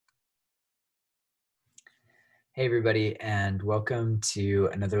Hey, everybody, and welcome to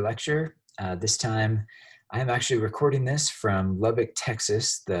another lecture. This time, I'm actually recording this from Lubbock,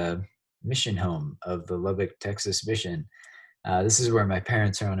 Texas, the mission home of the Lubbock, Texas mission. This is where my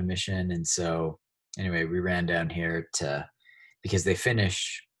parents are on a mission, and so anyway, we ran down here because they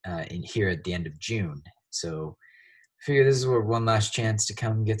finish in here at the end of June. So I figure this is one last chance to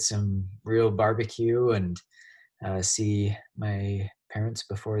come get some real barbecue and see my parents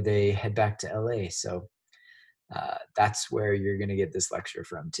before they head back to LA. So that's where you're going to get this lecture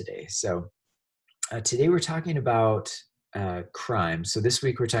from today. So today we're talking about crimes. So this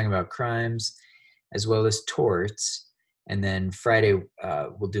week we're talking about crimes as well as torts. And then Friday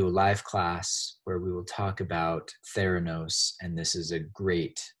we'll do a live class where we will talk about Theranos. And this is a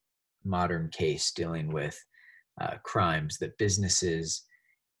great modern case dealing with crimes that businesses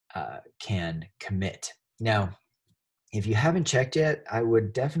can commit. Now, if you haven't checked yet, I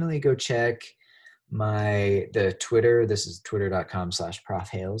would definitely go check the Twitter. This is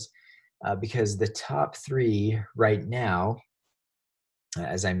twitter.com/profhales, because the top three right now,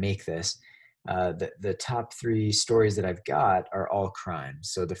 as I make this, the top three stories that I've got are all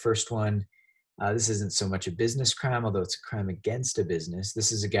crimes. So the first one, this isn't so much a business crime, although it's a crime against a business.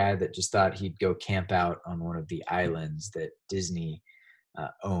 This is a guy that just thought he'd go camp out on one of the islands that Disney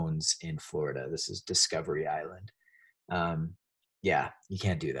owns in Florida. This is Discovery Island. Yeah, you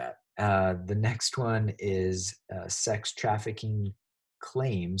can't do that. The next one is sex trafficking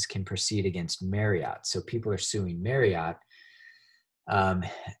claims can proceed against Marriott. So people are suing Marriott,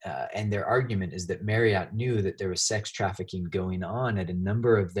 and their argument is that Marriott knew that there was sex trafficking going on at a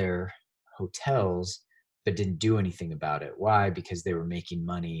number of their hotels, but didn't do anything about it. Why? Because they were making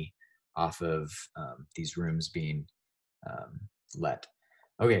money off of these rooms being let.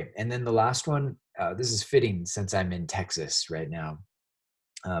 Okay, and then the last one, this is fitting since I'm in Texas right now.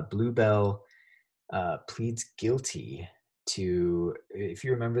 Bluebell pleads guilty to, if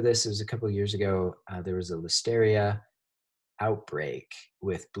you remember this, it was a couple of years ago, there was a listeria outbreak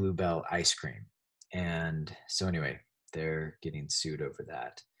with Bluebell ice cream. And so anyway, they're getting sued over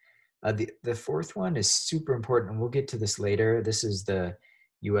that. The fourth one is super important, and we'll get to this later. This is the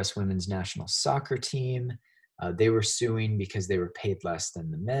U.S. women's national soccer team. They were suing because they were paid less than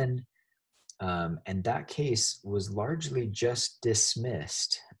the men. And that case was largely just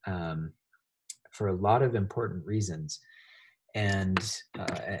dismissed for a lot of important reasons. And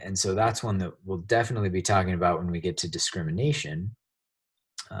so that's one that we'll definitely be talking about when we get to discrimination.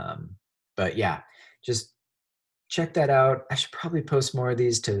 But yeah, just check that out. I should probably post more of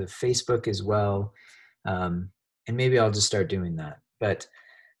these to Facebook as well. And maybe I'll just start doing that. But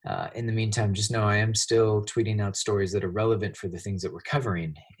in the meantime, just know I am still tweeting out stories that are relevant for the things that we're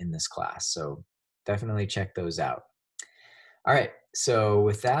covering in this class. So definitely check those out. All right, so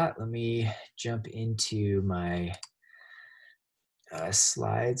with that, let me jump into my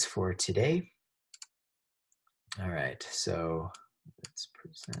slides for today. All right, so let's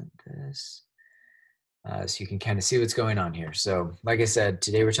present this. So you can kind of see what's going on here. So like I said,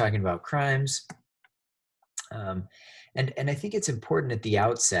 today we're talking about crimes. And I think it's important at the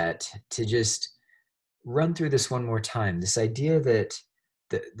outset to just run through this one more time. This idea that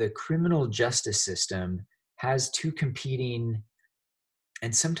the criminal justice system has two competing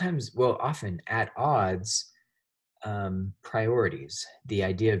and sometimes, well, often at odds, priorities, the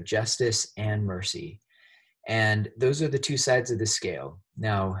idea of justice and mercy. And those are the two sides of the scale.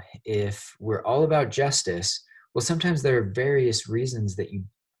 Now, if we're all about justice, well, sometimes there are various reasons that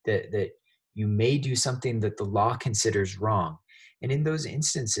you may do something that the law considers wrong. And in those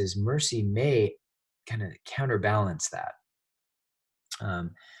instances, mercy may kind of counterbalance that.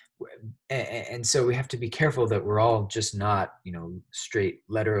 And so we have to be careful that we're all just not, straight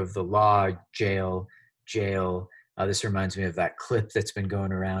letter of the law, jail. This reminds me of that clip that's been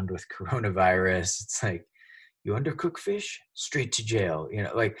going around with coronavirus. It's like, you undercook fish, straight to jail.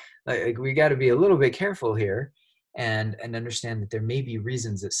 Like we got to be a little bit careful here and understand that there may be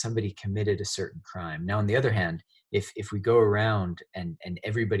reasons that somebody committed a certain crime. Now, on the other hand, if we go around and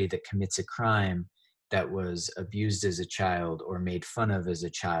everybody that commits a crime that was abused as a child or made fun of as a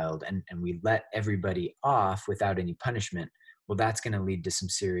child, and we let everybody off without any punishment, well, that's going to lead to some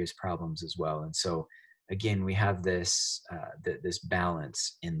serious problems as well. And so, again, we have this this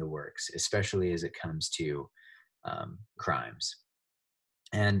balance in the works, especially as it comes to crimes.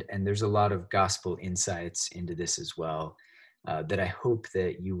 And there's a lot of gospel insights into this as well that I hope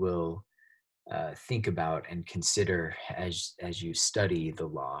that you will think about and consider as you study the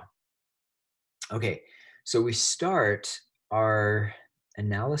law. Okay, so we start our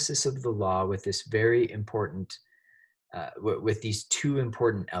analysis of the law with this very important, with these two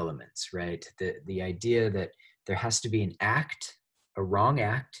important elements, right? The idea that there has to be an act, a wrong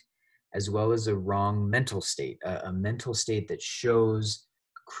act, as well as a wrong mental state, a mental state that shows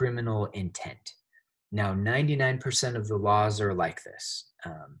criminal intent. Now, 99% of the laws are like this.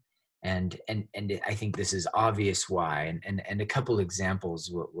 And I think this is obvious why, and a couple examples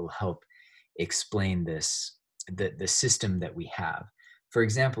will help explain this, the system that we have. For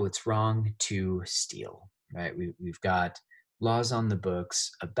example, it's wrong to steal, right? We've got laws on the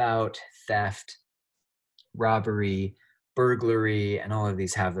books about theft, robbery, burglary, and all of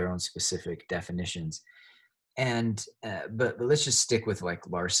these have their own specific definitions. And but let's just stick with like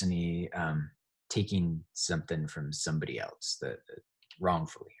larceny, taking something from somebody else that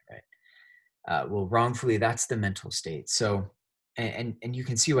wrongfully, right? Well, wrongfully, that's the mental state. So, and you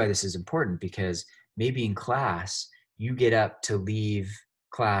can see why this is important, because maybe in class you get up to leave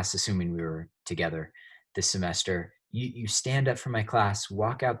class, assuming we were together this semester. You stand up from my class,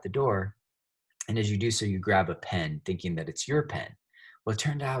 walk out the door, and as you do so, you grab a pen, thinking that it's your pen. Well, it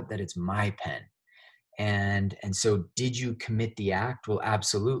turned out that it's my pen. And so did you commit the act? Well,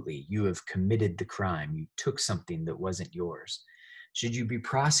 absolutely. You have committed the crime. You took something that wasn't yours. Should you be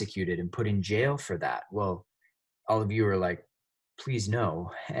prosecuted and put in jail for that? Well, all of you are like, please no.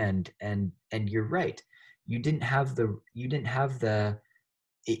 And you're right.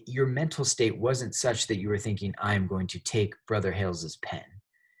 Your mental state wasn't such that you were thinking, I'm going to take Brother Hales's pen.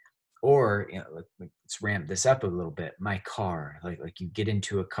 Or, let's ramp this up a little bit. My car, like you get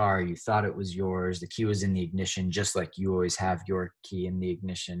into a car, you thought it was yours, the key was in the ignition, just like you always have your key in the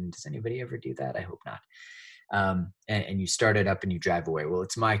ignition. Does anybody ever do that? I hope not. And you start it up and you drive away. Well,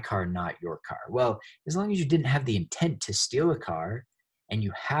 it's my car, not your car. Well, as long as you didn't have the intent to steal a car, and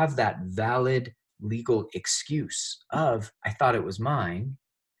you have that valid legal excuse of, I thought it was mine,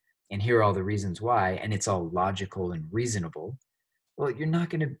 and here are all the reasons why, and it's all logical and reasonable. Well, you're not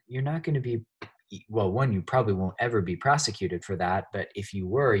going to be, well, one, you probably won't ever be prosecuted for that. But if you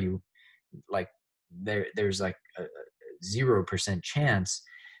were, there's like a 0% chance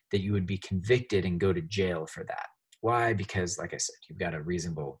that you would be convicted and go to jail for that. Why? Because, like I said, you've got a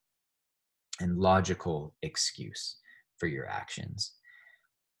reasonable and logical excuse for your actions.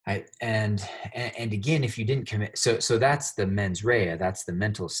 And again, if you didn't commit, so that's the mens rea, that's the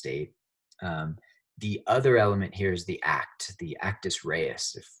mental state. The other element here is the act, the actus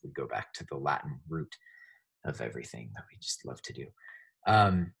reus, if we go back to the Latin root of everything that we just love to do.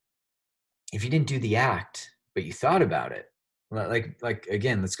 If you didn't do the act, but you thought about it, like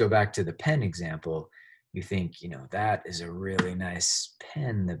again, let's go back to the pen example. You think, that is a really nice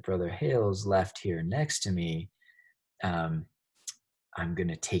pen that Brother Hales left here next to me. I'm going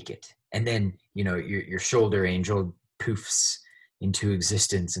to take it. And then, your shoulder angel poofs into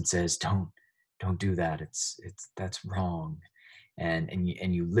existence and says, don't do that. That's wrong. And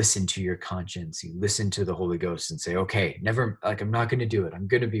you listen to your conscience, you listen to the Holy Ghost and say, okay, I'm not going to do it. I'm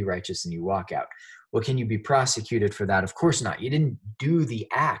going to be righteous. And you walk out. Well, can you be prosecuted for that? Of course not. You didn't do the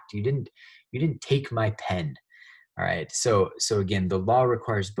act. You didn't take my pen. All right. So again, the law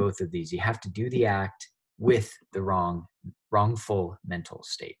requires both of these. You have to do the act with the wrongful mental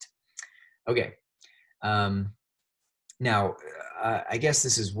state. Okay. Now, I guess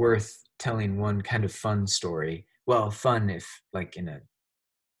this is worth telling one kind of fun story. Well, fun if like in a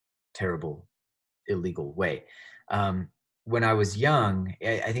terrible, illegal way. When I was young,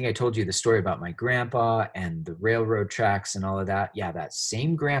 I think I told you the story about my grandpa and the railroad tracks and all of that. Yeah, that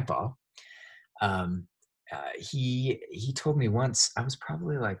same grandpa. He told me once, I was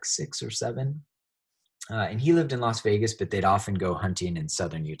probably like 6 or 7, and he lived in Las Vegas, but they'd often go hunting in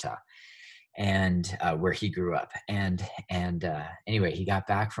southern Utah, and where he grew up. And anyway, he got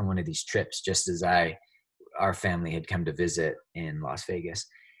back from one of these trips just as our family had come to visit in Las Vegas.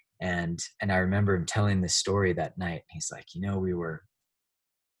 And I remember him telling this story that night. He's like, we were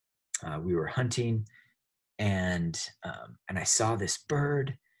hunting, and I saw this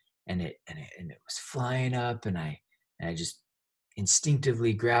bird, and it was flying up, and I just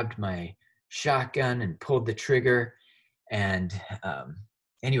instinctively grabbed my shotgun and pulled the trigger. And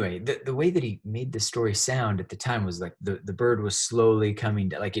anyway, the way that he made the story sound at the time was like the bird was slowly coming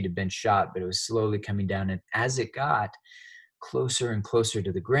down, like it had been shot, but it was slowly coming down. And as it got closer and closer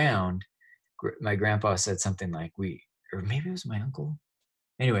to the ground, my grandpa said something like, or maybe it was my uncle.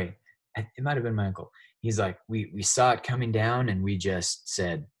 Anyway, it might have been my uncle. He's like, we saw it coming down, and we just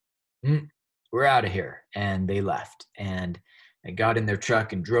said, we're out of here. And they left. And they got in their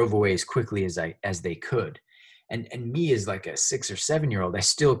truck and drove away as quickly as they could. And me as like a 6 or 7-year-old, I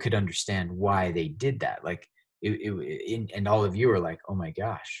still could understand why they did that. Like and all of you are like, oh my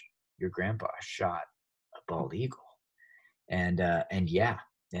gosh, your grandpa shot a bald eagle. And yeah,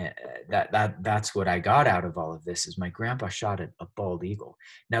 That's what I got out of all of this, is my grandpa shot a bald eagle.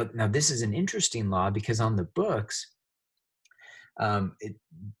 Now this is an interesting law, because on the books,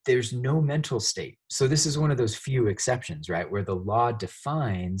 there's no mental state. So this is one of those few exceptions, right, where the law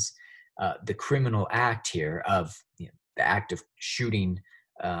defines the criminal act here of, the act of shooting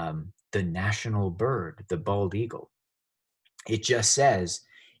the national bird, the bald eagle. It just says,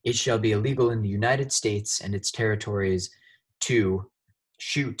 it shall be illegal in the United States and its territories to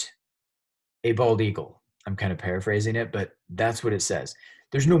shoot a bald eagle. I'm kind of paraphrasing it, but that's what it says.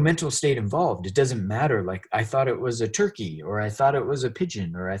 There's no mental state involved. It doesn't matter. Like, I thought it was a turkey, or I thought it was a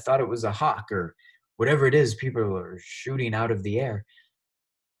pigeon, or I thought it was a hawk, or whatever it is people are shooting out of the air.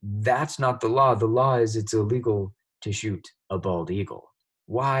 That's not the law. The law is it's illegal to shoot a bald eagle.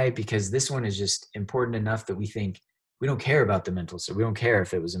 Why? Because this one is just important enough that we think we don't care about the mental state. We don't care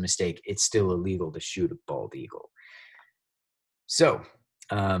if it was a mistake. It's still illegal to shoot a bald eagle. So,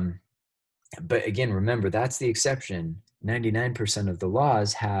 but again, remember, that's the exception. 99% of the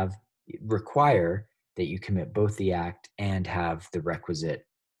laws require that you commit both the act and have the requisite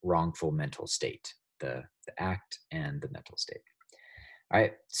wrongful mental state, the act and the mental state. All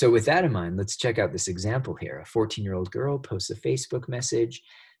right, so with that in mind, let's check out this example here. A 14-year-old girl posts a Facebook message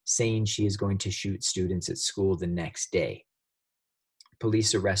saying she is going to shoot students at school the next day.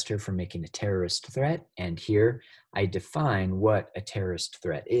 Police arrest her for making a terrorist threat, and here I define what a terrorist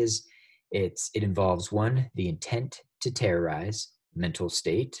threat is. It involves, one, the intent to terrorize, mental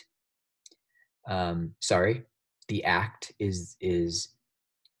state. The act is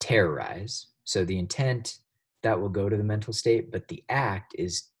terrorize. So the intent, that will go to the mental state, but the act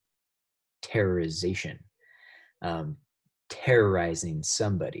is terrorization, terrorizing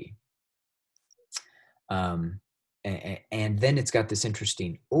somebody. And then it's got this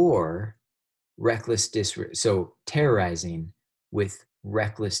interesting or reckless disregard. So terrorizing with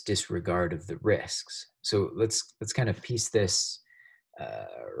reckless disregard of the risks. So let's kind of piece this,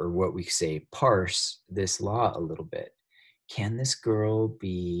 or what we say, parse this law a little bit. Can this girl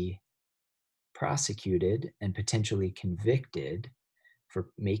be prosecuted and potentially convicted for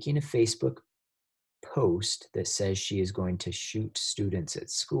making a Facebook post that says she is going to shoot students at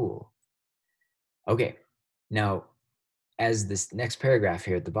school? Okay, now, as this next paragraph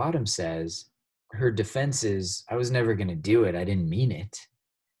here at the bottom says, her defense is, I was never going to do it. I didn't mean it.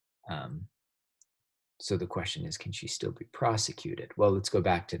 So the question is, can she still be prosecuted? Well, let's go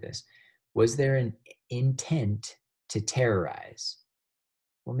back to this. Was there an intent to terrorize?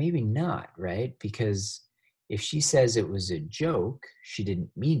 Well, maybe not, right? Because if she says it was a joke, she didn't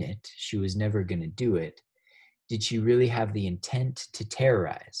mean it, she was never going to do it, did she really have the intent to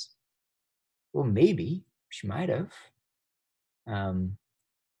terrorize? Well, maybe she might have.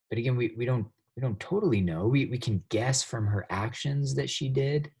 But again, we don't totally know. We can guess from her actions that she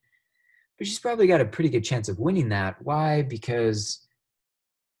did, but she's probably got a pretty good chance of winning that. Why? Because,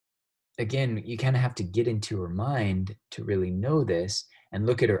 again, you kind of have to get into her mind to really know this and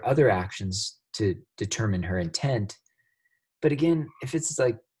look at her other actions to determine her intent. But again, if it's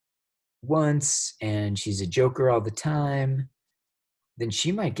like once and she's a joker all the time, then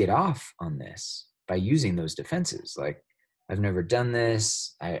she might get off on this by using those defenses. Like, I've never done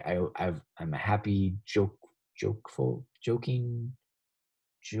this. I'm a happy, joking,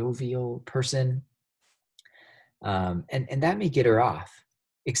 jovial person. And that may get her off,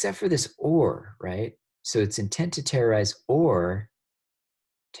 except for this or, right? So it's intent to terrorize or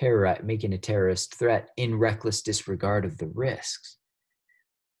making a terrorist threat in reckless disregard of the risks.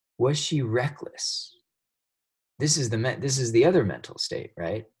 Was she reckless? This is the other mental state,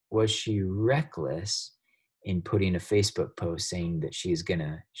 right? Was she reckless in putting a Facebook post saying that she's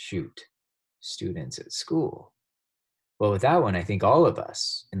gonna shoot students at school? Well, with that one, I think all of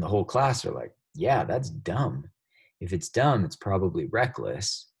us in the whole class are like, yeah, that's dumb. If it's dumb, it's probably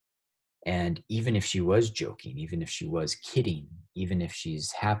reckless. And even if she was joking, even if she was kidding, even if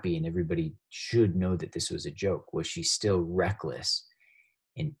she's happy and everybody should know that this was a joke, was she still reckless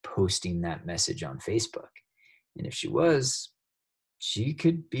in posting that message on Facebook? And if she was, she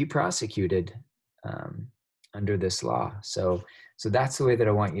could be prosecuted under this law. So that's the way that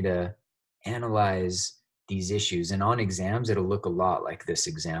I want you to analyze these issues. And on exams, it'll look a lot like this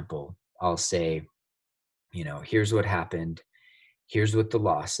example. I'll say, here's what happened. Here's what the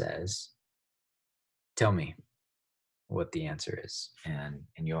law says. Tell me what the answer is. And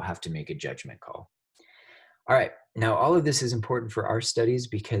you'll have to make a judgment call. All right. Now, all of this is important for our studies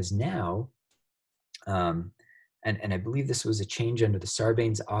because now, and I believe this was a change under the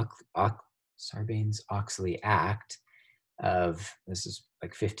Sarbanes-Oxley Act this is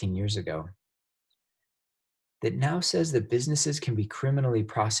like 15 years ago. that now says that businesses can be criminally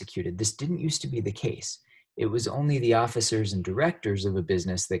prosecuted. This didn't used to be the case. It was only the officers and directors of a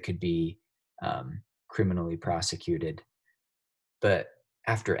business that could be criminally prosecuted. But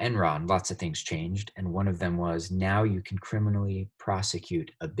after Enron, lots of things changed. And one of them was now you can criminally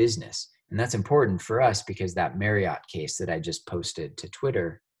prosecute a business. And that's important for us because that Marriott case that I just posted to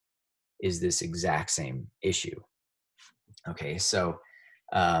Twitter is this exact same issue. Okay, so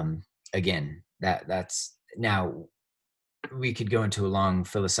again, that's now we could go into a long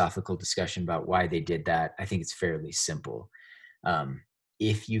philosophical discussion about why they did that. I think it's fairly simple.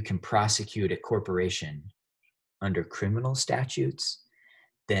 If you can prosecute a corporation under criminal statutes,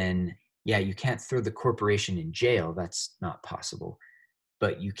 then yeah, you can't throw the corporation in jail. That's not possible.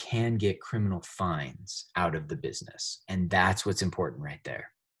 But you can get criminal fines out of the business. And that's what's important right there.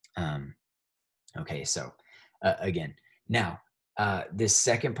 Okay, so again, now this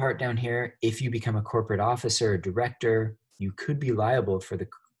second part down here, if you become a corporate officer or director, you could be liable for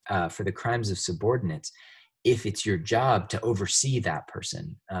the crimes of subordinates if it's your job to oversee that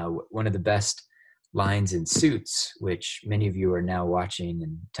person. One of the best lines in Suits, which many of you are now watching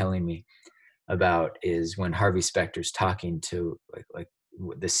and telling me about, is when Harvey Specter's talking to like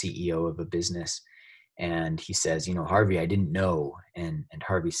the CEO of a business, and he says, you know, Harvey, I didn't know, and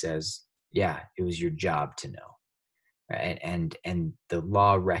Harvey says, yeah, it was your job to know. Right? And the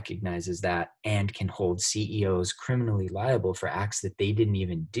law recognizes that and can hold CEOs criminally liable for acts that they didn't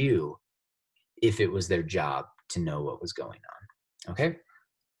even do if it was their job to know what was going on. Okay,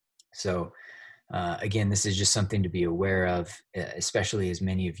 so again, this is just something to be aware of, especially as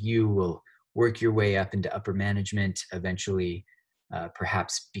many of you will work your way up into upper management, eventually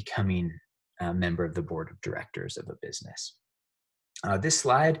perhaps becoming a member of the board of directors of a business. This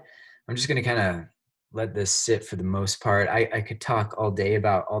slide, I'm just going to kind of let this sit for the most part. I could talk all day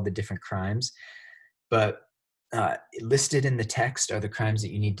about all the different crimes, but listed in the text are the crimes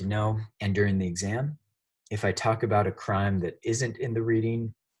that you need to know and during the exam. If I talk about a crime that isn't in the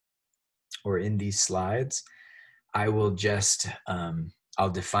reading or in these slides, I will just, I'll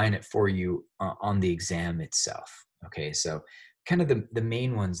define it for you on the exam itself. Okay, so kind of the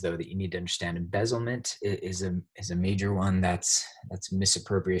main ones though that you need to understand. Embezzlement is a major one. That's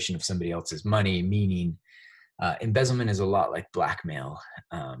misappropriation of somebody else's money, meaning embezzlement is a lot like blackmail,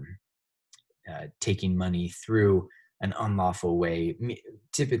 taking money through an unlawful way.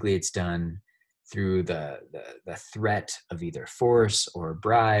 Typically it's done through the threat of either force or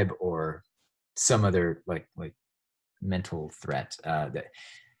bribe or some other like mental threat. That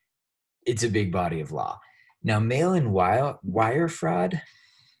it's a big body of law. Now, mail-in wire fraud,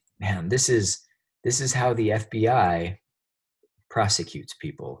 man, this is how the FBI prosecutes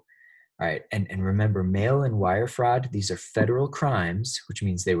people. All right, and remember, mail-in wire fraud, these are federal crimes, which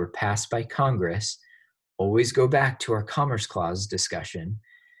means they were passed by Congress. Always go back to our Commerce Clause discussion,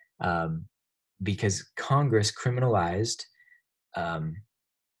 because Congress criminalized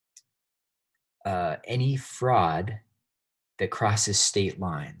any fraud that crosses state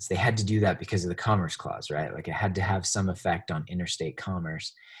lines. They had to do that because of the Commerce Clause, right? Like it had to have some effect on interstate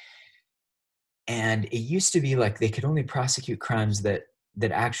commerce. And it used to be like they could only prosecute crimes that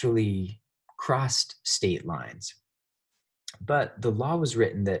actually crossed state lines. But the law was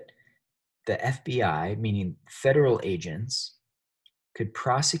written that the FBI, meaning federal agents, could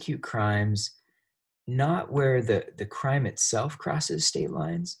prosecute crimes not where the crime itself crosses state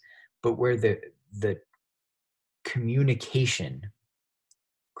lines, but where the communication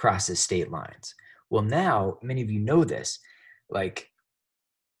crosses state lines. Well, now many of you know this, like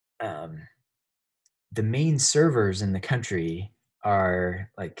the main servers in the country are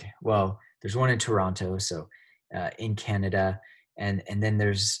like, well, there's one in Toronto, so in Canada, and then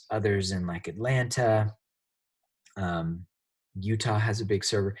there's others in like Atlanta. Utah has a big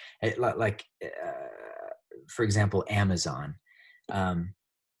server, for example, Amazon.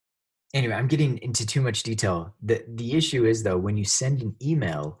 Anyway, I'm getting into too much detail. The issue is though, when you send an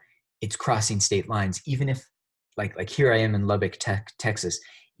email, it's crossing state lines. Even if like here I am in Lubbock, Texas,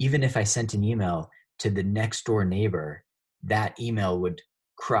 even if I sent an email to the next door neighbor, that email would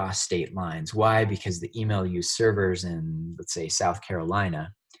cross state lines. Why? Because the email used servers in, let's say, South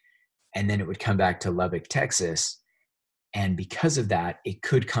Carolina, and then it would come back to Lubbock, Texas. And because of that, it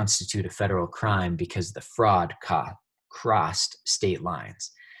could constitute a federal crime because the fraud crossed state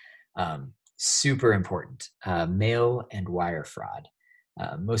lines. Super important. Mail and wire fraud.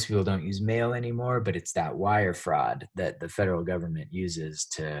 Most people don't use mail anymore, but it's that wire fraud that the federal government uses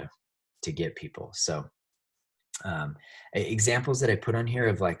to get people. So examples that I put on here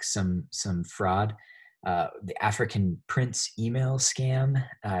of like some fraud. the African Prince email scam.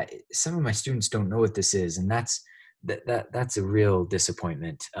 Some of my students don't know what this is, and that's a real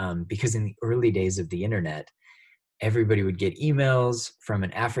disappointment, because in the early days of the internet, everybody would get emails from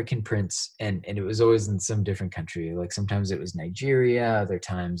an African prince, and it was always in some different country. Like sometimes it was Nigeria, other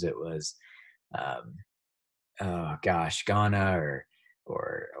times it was, um, oh gosh, Ghana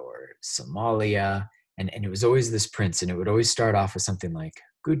or Somalia, and it was always this prince, and it would always start off with something like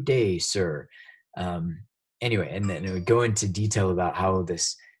 "Good day, sir." Um, anyway, and then it would go into detail about how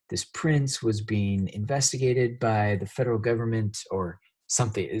this prince was being investigated by the federal government or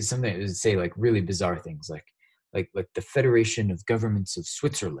something. It would say like really bizarre things like the Federation of Governments of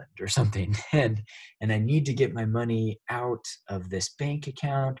Switzerland or something, and I need to get my money out of this bank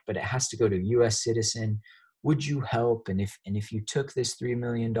account, but it has to go to a U.S. citizen. Would you help? And if you took this $3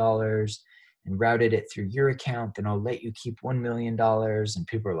 million and routed it through your account, then I'll let you keep $1 million. And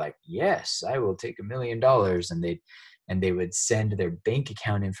people are like, yes, I will take $1 million. And they would send their bank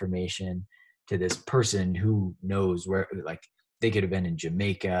account information to this person who knows where, like they could have been in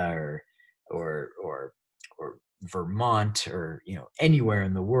Jamaica or Vermont or anywhere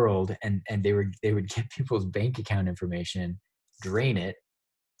in the world, and they would get people's bank account information, drain it,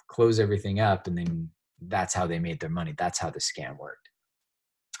 close everything up, and then that's how they made their money. That's how the scam worked.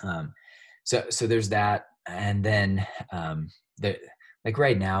 So there's that, and then the like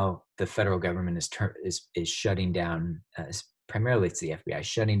right now the federal government is shutting down. Primarily, it's the FBI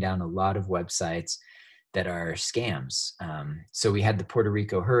shutting down a lot of websites that are scams. So we had the Puerto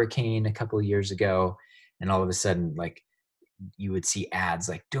Rico hurricane a couple of years ago, and all of a sudden, like you would see ads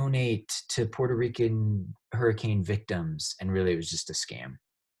like donate to Puerto Rican hurricane victims, and really it was just a scam.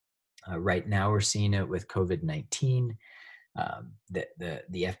 Right now, we're seeing it with COVID-19. The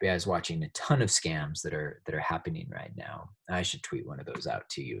FBI is watching a ton of scams that are happening right now. I should tweet one of those out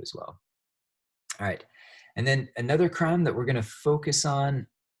to you as well. All right, and then another crime that we're going to focus on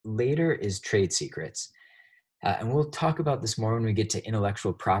later is trade secrets, and we'll talk about this more when we get to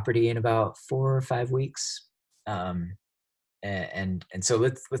intellectual property in about 4 or 5 weeks. And so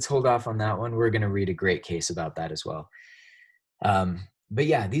let's hold off on that one. We're going to read a great case about that as well. But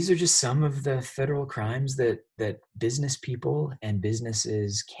yeah, these are just some of the federal crimes that business people and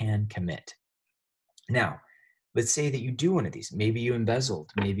businesses can commit. Now, let's say that you do one of these. Maybe you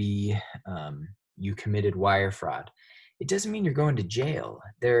embezzled. Maybe you committed wire fraud. It doesn't mean you're going to jail.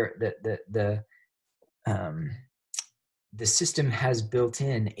 The system has built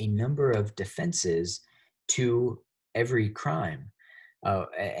in a number of defenses to every crime.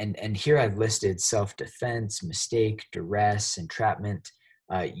 And here I've listed self-defense, mistake, duress, entrapment.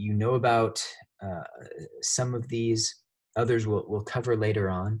 You know about some of these. Others we'll cover later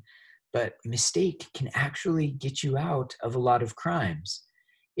on. But mistake can actually get you out of a lot of crimes.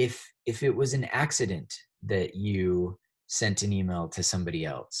 If it was an accident that you sent an email to somebody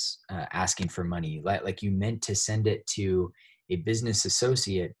else asking for money, like you meant to send it to a business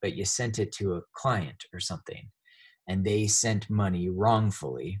associate, but you sent it to a client or something, and they sent money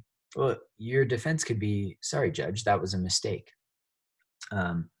wrongfully, well, your defense could be, sorry, judge, that was a mistake.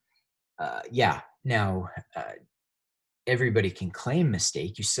 Now, everybody can claim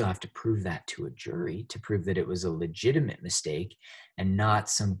mistake. You still have to prove that to a jury to prove that it was a legitimate mistake and not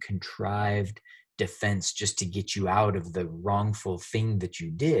some contrived defense just to get you out of the wrongful thing that you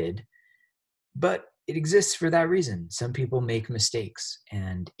did. But it exists for that reason. Some people make mistakes,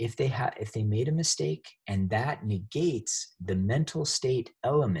 and if they made a mistake and that negates the mental state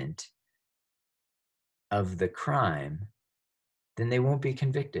element of the crime, then they won't be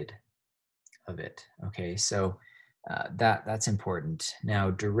convicted of it. Okay, so that's important. Now,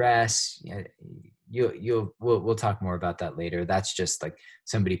 duress, we'll talk more about that later. That's just like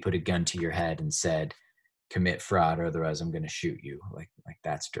somebody put a gun to your head and said, commit fraud, or otherwise I'm going to shoot you. Like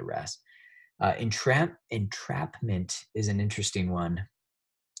that's duress. Entrapment is an interesting one.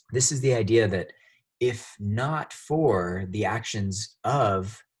 This is the idea that if not for the actions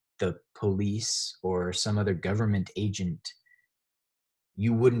of the police or some other government agent,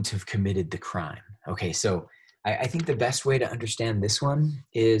 you wouldn't have committed the crime. Okay, so I think the best way to understand this one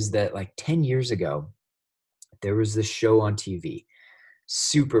is that like 10 years ago, there was this show on TV,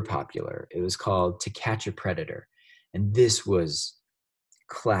 super popular. It was called To Catch a Predator. And this was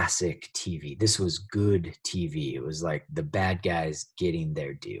classic TV. This was good TV. It was like the bad guys getting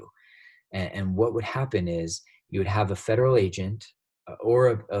their due. And what would happen is you would have a federal agent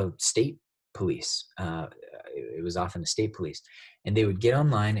or a state police. It was often a state police. And they would get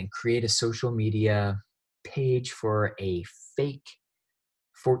online and create a social media page for a fake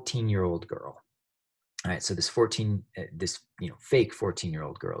 14-year-old girl. All right, so this fake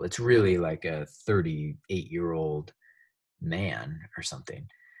 14-year-old girl, it's really like a 38-year-old man or something,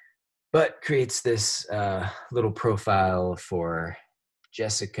 but creates this little profile for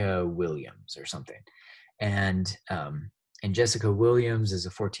Jessica Williams or something. And Jessica Williams is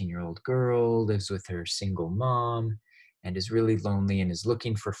a 14-year-old girl, lives with her single mom, and is really lonely and is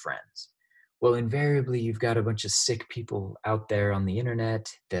looking for friends. Well, invariably, you've got a bunch of sick people out there on the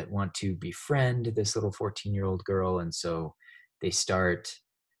internet that want to befriend this little 14-year-old girl. And so they start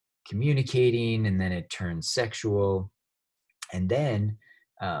communicating, and then it turns sexual. And then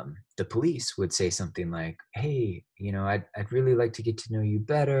the police would say something like, hey, I'd really like to get to know you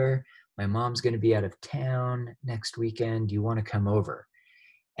better. My mom's going to be out of town next weekend. Do you want to come over?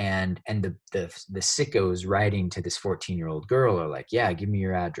 And the sickos writing to this 14-year-old girl are like, yeah, give me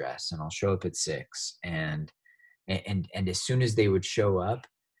your address and I'll show up at 6. And as soon as they would show up,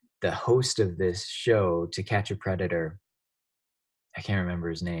 the host of this show, To Catch a Predator, I can't remember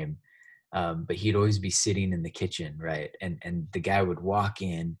his name, but he'd always be sitting in the kitchen, right? And the guy would walk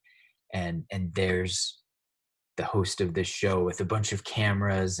in, and there's the host of this show with a bunch of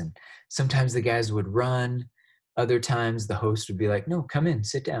cameras, and sometimes the guys would run. Other times the host would be like, no, come in,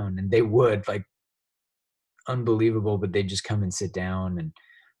 sit down. And they would, like, unbelievable, but they'd just come and sit down and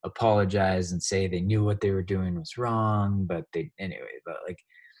apologize and say they knew what they were doing was wrong, but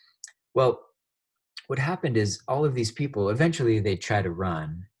well, what happened is all of these people, eventually they'd try to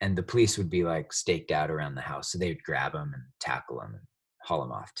run, and the police would be like staked out around the house. So they would grab them and tackle them and haul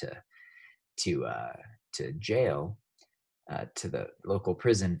them off to jail, to the local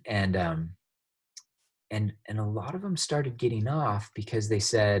prison. And a lot of them started getting off because they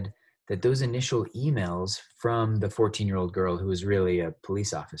said that those initial emails from the 14-year-old girl, who was really a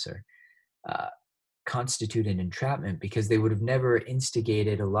police officer, uh, constituted entrapment, because they would have never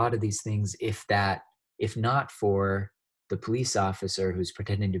instigated a lot of these things if not for the police officer who's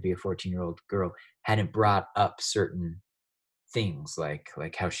pretending to be a 14-year-old girl hadn't brought up certain things like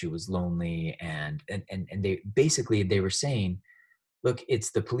how she was lonely, and they were saying, look,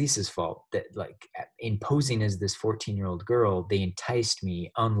 it's the police's fault that, like, in posing as this 14-year-old girl, they enticed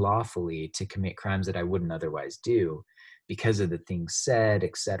me unlawfully to commit crimes that I wouldn't otherwise do because of the things said,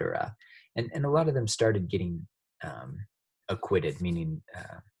 etc. And a lot of them started getting acquitted, meaning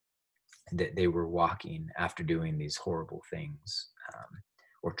that they were walking after doing these horrible things,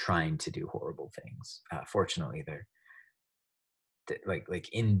 or trying to do horrible things. Fortunately, like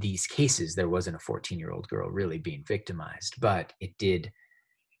in these cases, there wasn't a 14-year-old girl really being victimized, but it did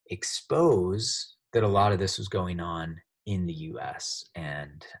expose that a lot of this was going on in the US,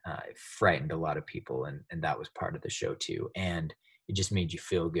 and it frightened a lot of people, and that was part of the show too. And it just made you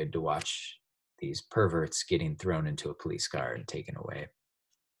feel good to watch these perverts getting thrown into a police car and taken away.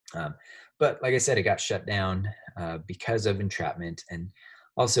 But like I said, it got shut down because of entrapment, and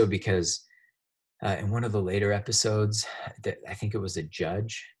also because in one of the later episodes, I think it was a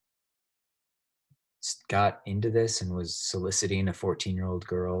judge got into this and was soliciting a 14-year-old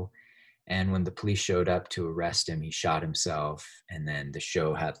girl. And when the police showed up to arrest him, he shot himself. And then the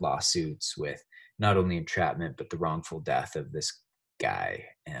show had lawsuits with not only entrapment, but the wrongful death of this guy.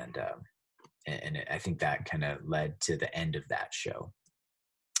 And I think that kind of led to the end of that show.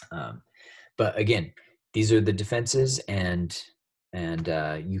 But again, these are the defenses, and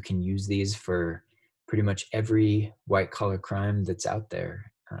you can use these for pretty much every white collar crime that's out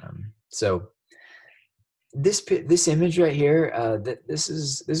there. So this image right here, this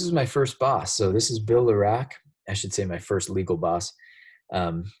is my first boss. So this is Bill Larac. I should say my first legal boss.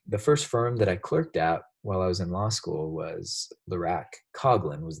 The first firm that I clerked at while I was in law school was Larac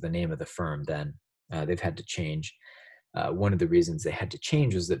Coughlin was the name of the firm then. They've had to change. One of the reasons they had to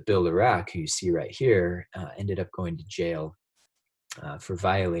change was that Bill Larac, who you see right here, ended up going to jail for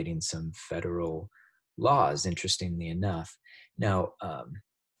violating some federal laws, interestingly enough. Now,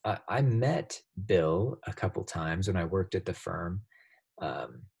 I met Bill a couple times when I worked at the firm.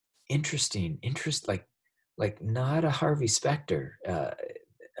 Like not a Harvey Specter,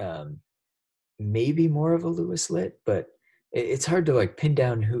 maybe more of a Louis Litt, but it's hard to like pin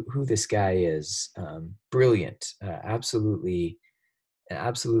down who this guy is. Brilliant, absolutely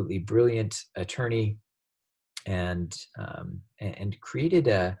brilliant attorney, and created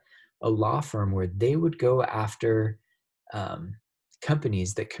a law firm where they would go after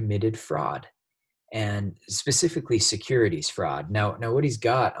companies that committed fraud, and specifically securities fraud. Now what he's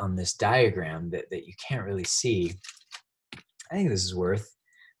got on this diagram that you can't really see, I think this is worth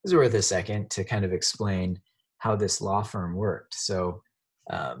a second to kind of explain how this law firm worked. So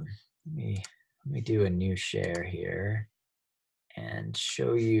let me do a new share here and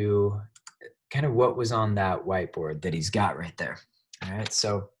show you kind of what was on that whiteboard that he's got right there. All right,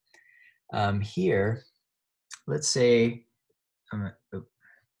 so here, let's say I'm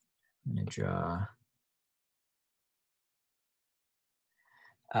gonna draw.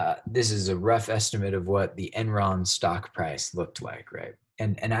 This is a rough estimate of what the Enron stock price looked like, right?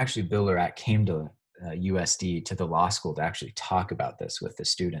 And actually, Bill Loratt came to USD to the law school to actually talk about this with the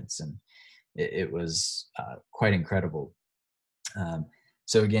students, and it was quite incredible.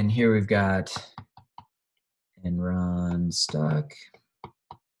 So again, here we've got Enron stock,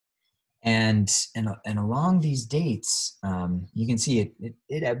 and along these dates, you can see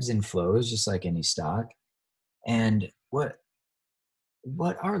it ebbs and flows just like any stock. And what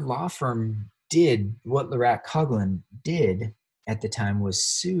our law firm did, what Loratt Coughlin did at the time, was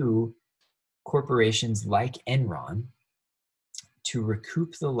sue corporations like Enron to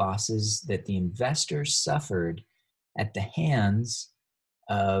recoup the losses that the investors suffered at the hands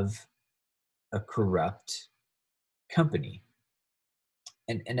of a corrupt company.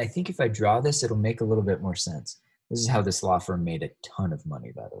 And I think if I draw this, it'll make a little bit more sense. This is how this law firm made a ton of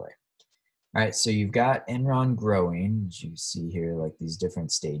money, by the way. All right, so you've got Enron growing, as you see here, like these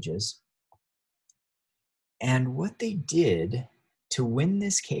different stages. And what they did to win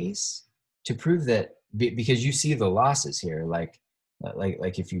this case, to prove that, because you see the losses here, like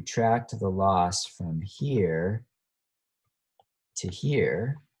if you tracked the loss from here to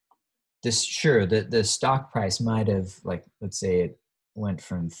here, sure, the stock price might have, like, let's say it went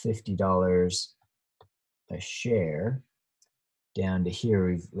from $50 a share down to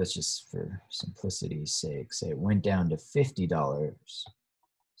here. Let's just, for simplicity's sake, say it went down to $50.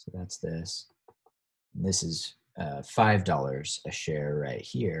 So that's this. And this is $5 a share right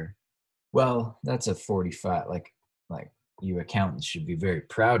here. Well, that's a 45. Like you accountants should be very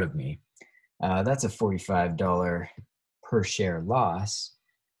proud of me. That's a $45 per share loss,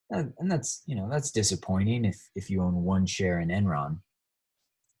 and that's, that's disappointing if you own one share in Enron.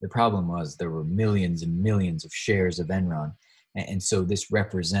 The problem was there were millions and millions of shares of Enron. And so this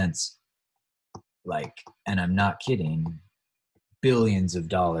represents, like, and I'm not kidding, billions of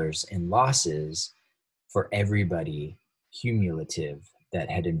dollars in losses for everybody cumulative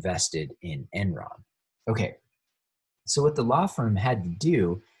that had invested in Enron. Okay, so what the law firm had to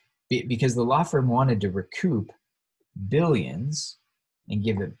do, because the law firm wanted to recoup billions and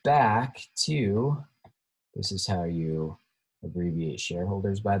give it back to, this is how you abbreviate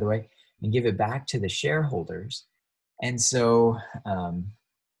shareholders, by the way, and give it back to the shareholders. And so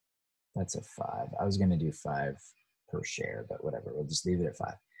that's a 5. I was going to do 5 per share, but whatever, we'll just leave it at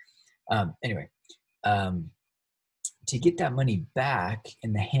 5. Anyway, to get that money back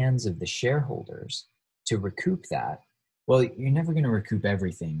in the hands of the shareholders, to recoup that, well, you're never going to recoup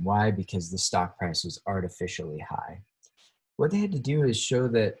everything. Why? Because the stock price was artificially high. What they had to do is show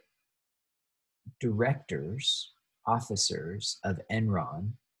that directors, officers of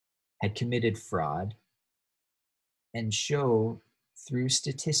Enron had committed fraud, and show through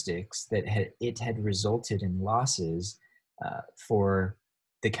statistics that it had resulted in losses for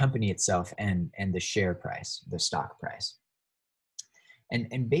the company itself and the share price, the stock price.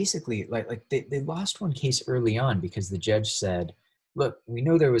 And basically, like they lost one case early on because the judge said, look, we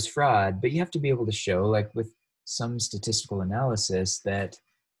know there was fraud, but you have to be able to show, like with some statistical analysis, that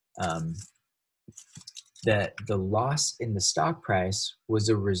that the loss in the stock price was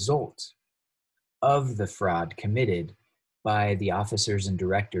a result of the fraud committed by the officers and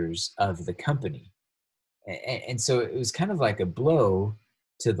directors of the company. And so it was kind of like a blow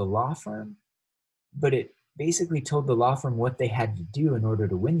to the law firm, but it basically told the law firm what they had to do in order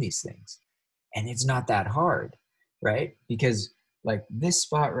to win these things. And it's not that hard, right? Because like this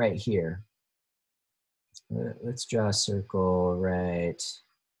spot right here, let's draw a circle right,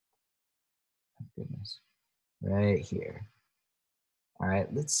 oh goodness, right here. All right,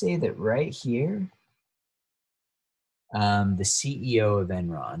 let's say that right here, the CEO of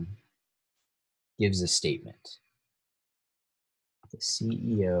Enron gives a statement. The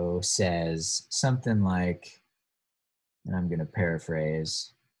CEO says something like, and I'm going to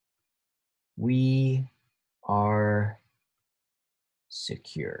paraphrase, "We are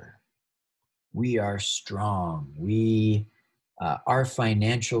secure. We are strong. Our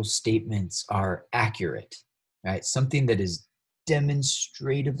financial statements are accurate," right? Something that is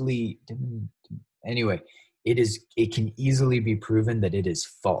demonstratively, anyway, it can easily be proven that it is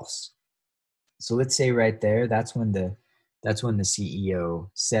false. So let's say right there, that's when the CEO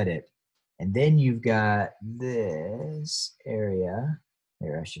said it. And then you've got this area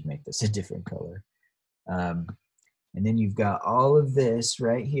here. I should make this a different color. And then you've got all of this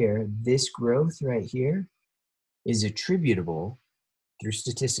right here. This growth right here is attributable through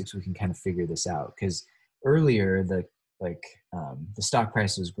statistics, we can kind of figure this out, because earlier the stock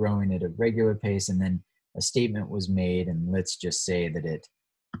price was growing at a regular pace, and then a statement was made, and let's just say that it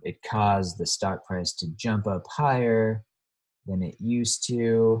caused the stock price to jump up higher than it used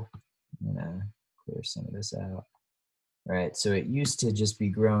to. I'm gonna clear some of this out. All right, so it used to just be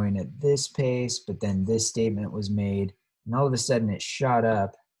growing at this pace, but then this statement was made, and all of a sudden it shot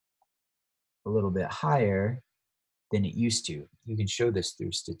up a little bit higher than it used to. You can show this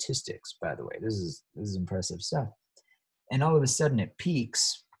through statistics, by the way. This is impressive stuff. And all of a sudden it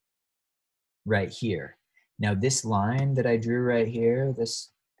peaks right here. Now this line that I drew right here, this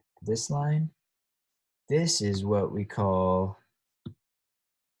line, this is what we call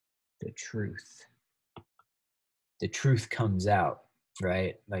the truth. The truth comes out,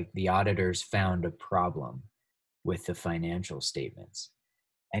 right? Like the auditors found a problem with the financial statements.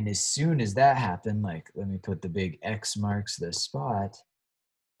 And as soon as that happened, like, let me put the big X marks the spot,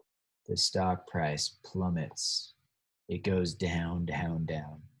 the stock price plummets. It goes down, down,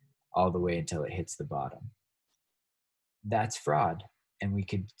 down, all the way until it hits the bottom. That's fraud. And we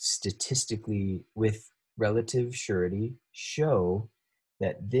could statistically, with relative surety, show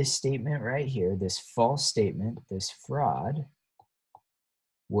that this statement right here, this false statement, this fraud,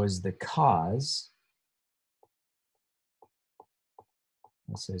 was the cause.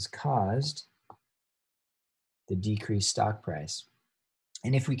 It says caused the decreased stock price.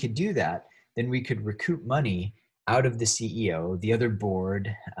 And if we could do that, then we could recoup money out of the CEO, the other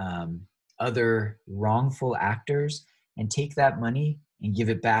board, other wrongful actors, and take that money and give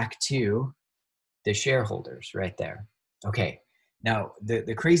it back to the shareholders right there. Okay, now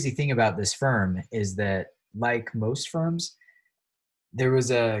the crazy thing about this firm is that, like most firms, there was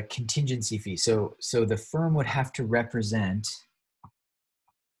a contingency fee. So the firm would have to represent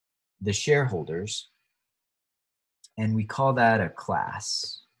the shareholders, and we call that a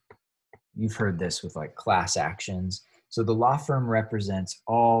class. You've heard this with like class actions. So the law firm represents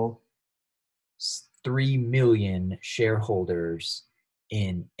all 3 million shareholders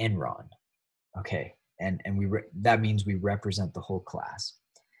in Enron. Okay, and that means we represent the whole class.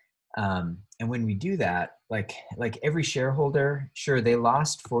 And when we do that, like every shareholder, sure, they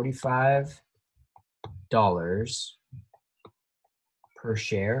lost $45 per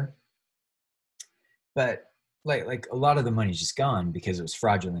share, but like a lot of the money's just gone because it was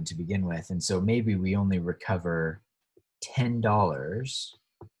fraudulent to begin with, and so maybe we only recover $10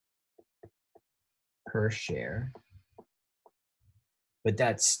 per share, but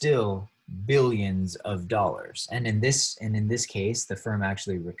that's still billions of dollars. And in this case, the firm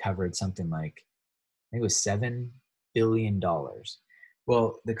actually recovered something like, I think it was $7 billion.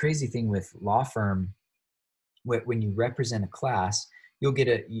 Well, the crazy thing with law firm, when you represent a class, you'll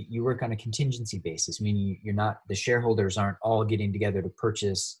get you work on a contingency basis, meaning you're not, the shareholders aren't all getting together to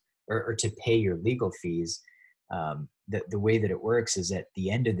purchase or to pay your legal fees. The way that it works is, at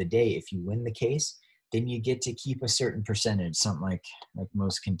the end of the day, if you win the case, then you get to keep a certain percentage, something like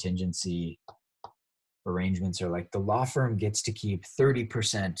most contingency arrangements are like, the law firm gets to keep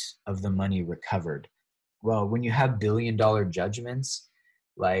 30% of the money recovered. Well, when you have billion-dollar judgments,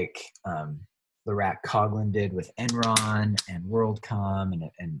 like Lorette Coughlin did with Enron and WorldCom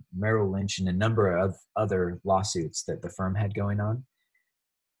and Merrill Lynch and a number of other lawsuits that the firm had going on,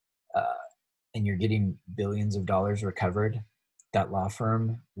 and you're getting billions of dollars recovered, that law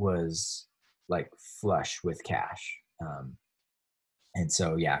firm was like flush with cash. And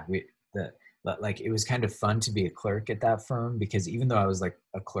so, yeah, it was kind of fun to be a clerk at that firm, because even though I was like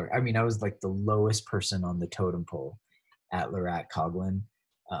a clerk, I mean, I was like the lowest person on the totem pole at Lorette Coughlin.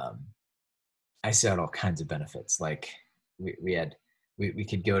 I still had all kinds of benefits. Like we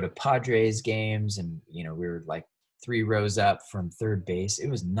could go to Padres games, and, you know, we were like 3 rows up from third base. It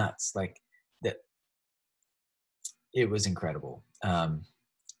was nuts. Like that. It was incredible.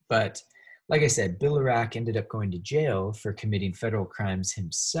 But like I said, Bill Lerach ended up going to jail for committing federal crimes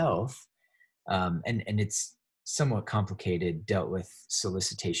himself. And it's somewhat complicated, dealt with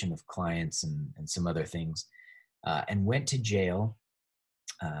solicitation of clients and some other things, and went to jail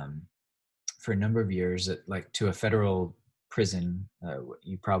for a number of years, to a federal prison.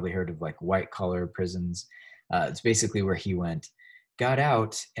 You probably heard of like white collar prisons. It's basically where he went, got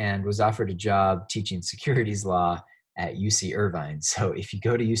out, and was offered a job teaching securities law at UC Irvine. So if you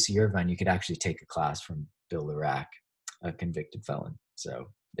go to UC Irvine, you could actually take a class from Bill Lerach, a convicted felon. So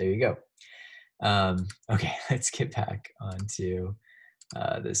there you go. Okay, let's get back onto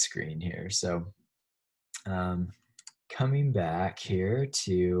the screen here. So coming back here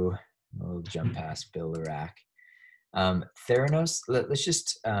to, we'll jump past Bill Lerach. Theranos, let's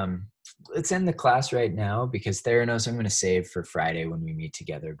just let's end the class right now because Theranos I'm going to save for Friday when we meet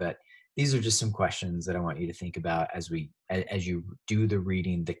together. But these are just some questions that I want you to think about as you do the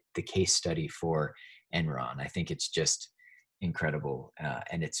reading, the case study for Enron. I think it's just incredible,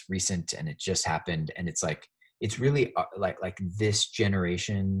 and it's recent, and it just happened, and it's like it's really like this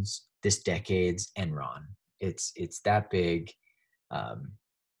generation's, this decade's Enron. It's that big. Um,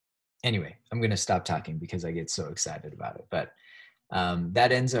 anyway, I'm going to stop talking because I get so excited about it. But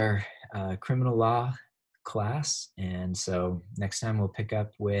that ends our criminal law class. And so next time we'll pick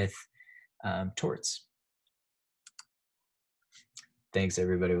up with torts. Thanks,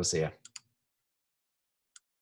 everybody. We'll see you.